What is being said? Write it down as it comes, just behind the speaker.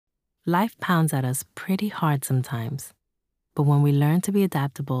Life pounds at us pretty hard sometimes, but when we learn to be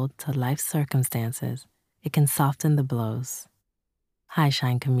adaptable to life's circumstances, it can soften the blows. Hi,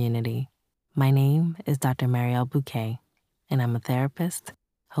 Shine community. My name is Dr. Marielle Bouquet, and I'm a therapist,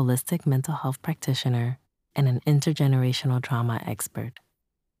 holistic mental health practitioner, and an intergenerational trauma expert.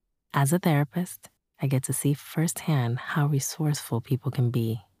 As a therapist, I get to see firsthand how resourceful people can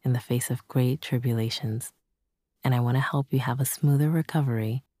be in the face of great tribulations. And I want to help you have a smoother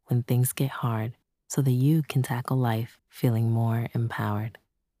recovery when things get hard so that you can tackle life feeling more empowered.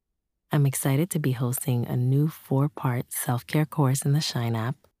 I'm excited to be hosting a new 4-part self-care course in the Shine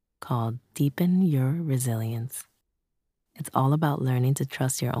app called Deepen Your Resilience. It's all about learning to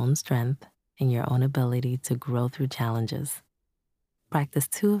trust your own strength and your own ability to grow through challenges. Practice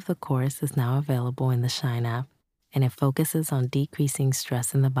 2 of the course is now available in the Shine app, and it focuses on decreasing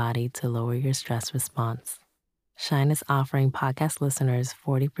stress in the body to lower your stress response. Shine is offering podcast listeners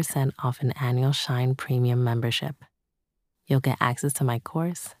 40% off an annual Shine Premium membership. You'll get access to my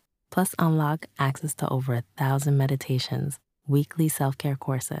course, plus unlock access to over 1,000 meditations, weekly self-care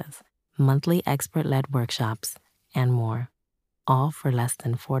courses, monthly expert-led workshops, and more, all for less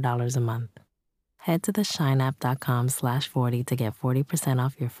than $4 a month. Head to theshineapp.com/40 to get 40%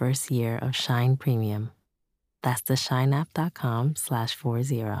 off your first year of Shine Premium. That's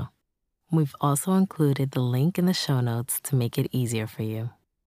theshineapp.com/40. We've also included the link in the show notes to make it easier for you.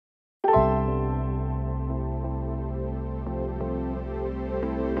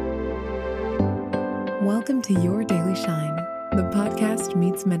 Welcome to Your Daily Shine, the podcast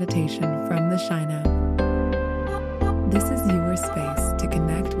meets meditation from the Shine app. This is your space to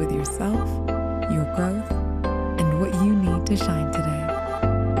connect with yourself, your growth, and what you need to shine today.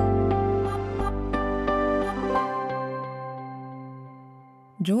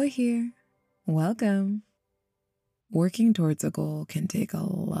 Joy here. Welcome. Working towards a goal can take a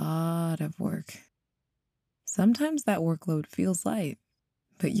lot of work. Sometimes that workload feels light,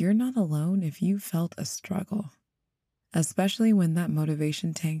 but you're not alone if you felt a struggle, especially when that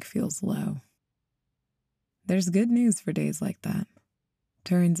motivation tank feels low. There's good news for days like that.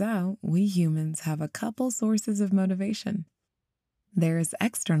 Turns out we humans have a couple sources of motivation. There's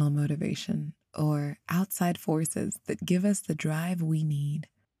external motivation, or outside forces that give us the drive we need.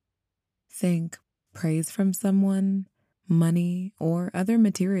 Think praise from someone, money, or other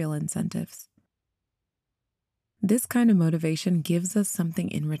material incentives. This kind of motivation gives us something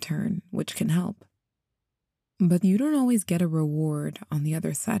in return, which can help. But you don't always get a reward on the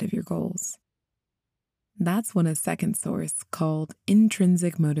other side of your goals. That's when a second source called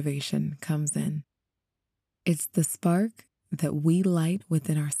intrinsic motivation comes in. It's the spark that we light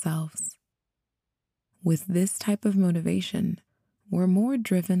within ourselves. With this type of motivation, we're more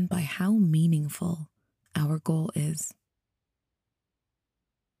driven by how meaningful our goal is.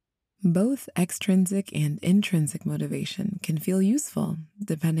 Both extrinsic and intrinsic motivation can feel useful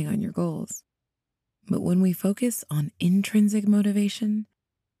depending on your goals. But when we focus on intrinsic motivation,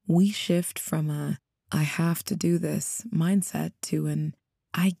 we shift from a "I have to do this" mindset to an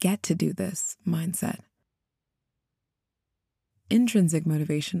 "I get to do this" mindset. Intrinsic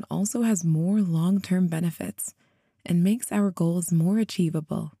motivation also has more long-term benefits and makes our goals more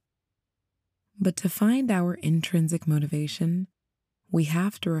achievable. But to find our intrinsic motivation, we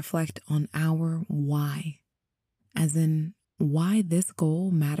have to reflect on our why, as in why this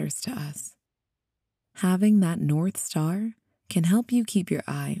goal matters to us. Having that North Star can help you keep your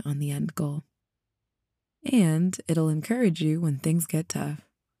eye on the end goal. And it'll encourage you when things get tough.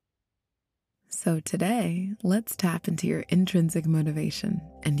 So today, let's tap into your intrinsic motivation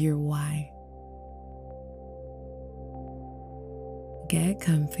and your why. Get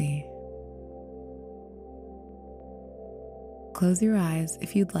comfy. Close your eyes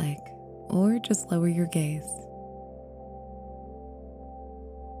if you'd like, or just lower your gaze.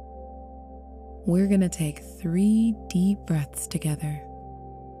 We're going to take 3 deep breaths together.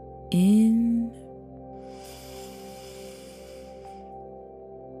 In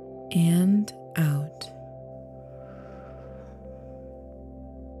and out.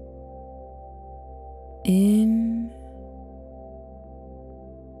 In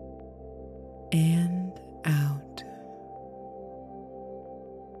and out.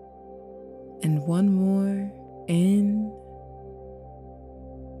 And one more. In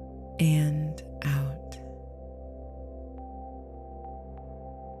and out.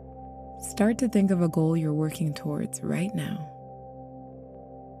 Start to think of a goal you're working towards right now.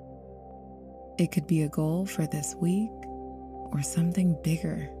 It could be a goal for this week or something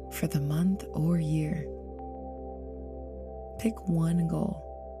bigger for the month or year. Pick one goal.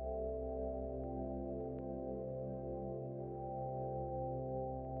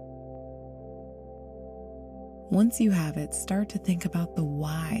 Once you have it, start to think about the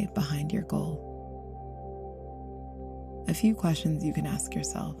why behind your goal. A few questions you can ask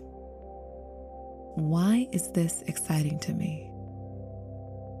yourself. Why is this exciting to me?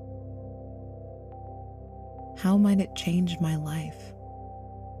 How might it change my life?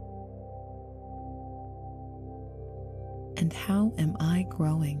 And how am I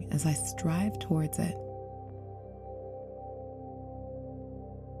growing as I strive towards it?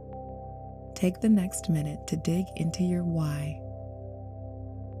 Take the next minute to dig into your why.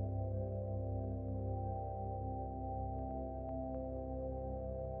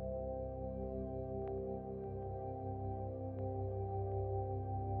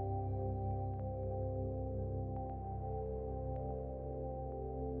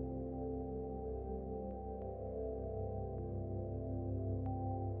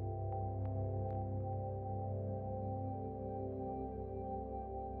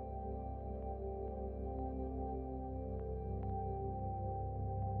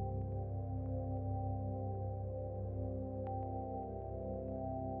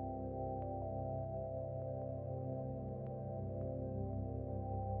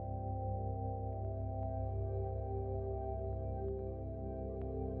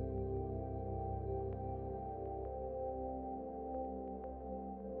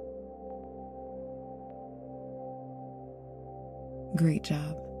 Great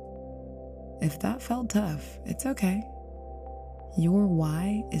job. If that felt tough, it's okay. Your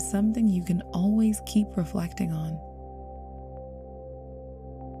why is something you can always keep reflecting on.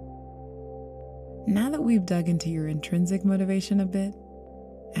 Now that we've dug into your intrinsic motivation a bit,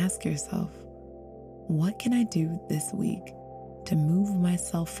 ask yourself, what can I do this week to move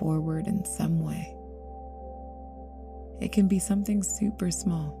myself forward in some way? It can be something super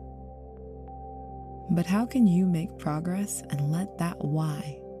small. But how can you make progress and let that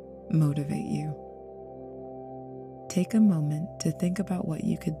why motivate you? Take a moment to think about what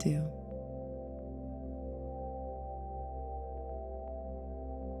you could do.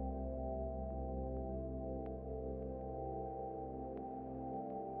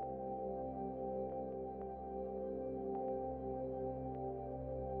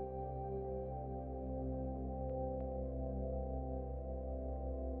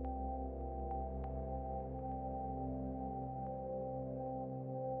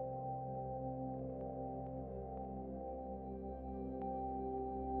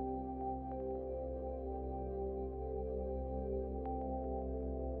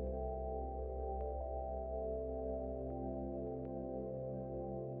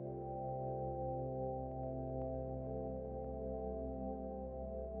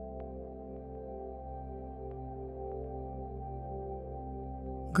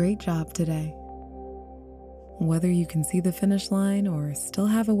 Great job today. Whether you can see the finish line or still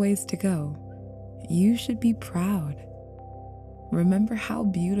have a ways to go, you should be proud. Remember how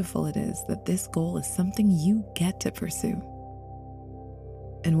beautiful it is that this goal is something you get to pursue.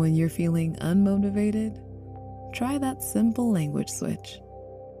 And when you're feeling unmotivated, try that simple language switch.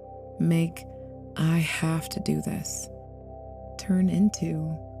 Make "I have to do this" turn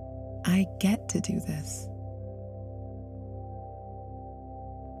into "I get to do this."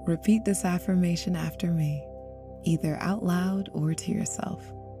 Repeat this affirmation after me, either out loud or to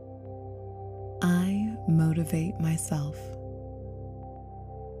yourself. I motivate myself.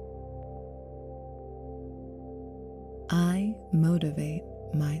 I motivate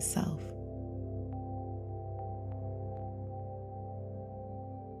myself.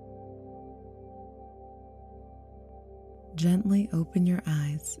 Gently open your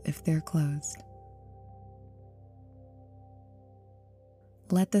eyes if they're closed.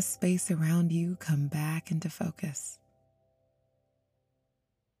 Let the space around you come back into focus.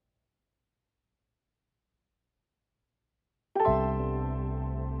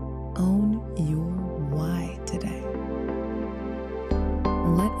 Own your why today.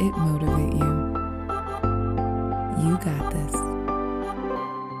 Let it motivate you. You got this.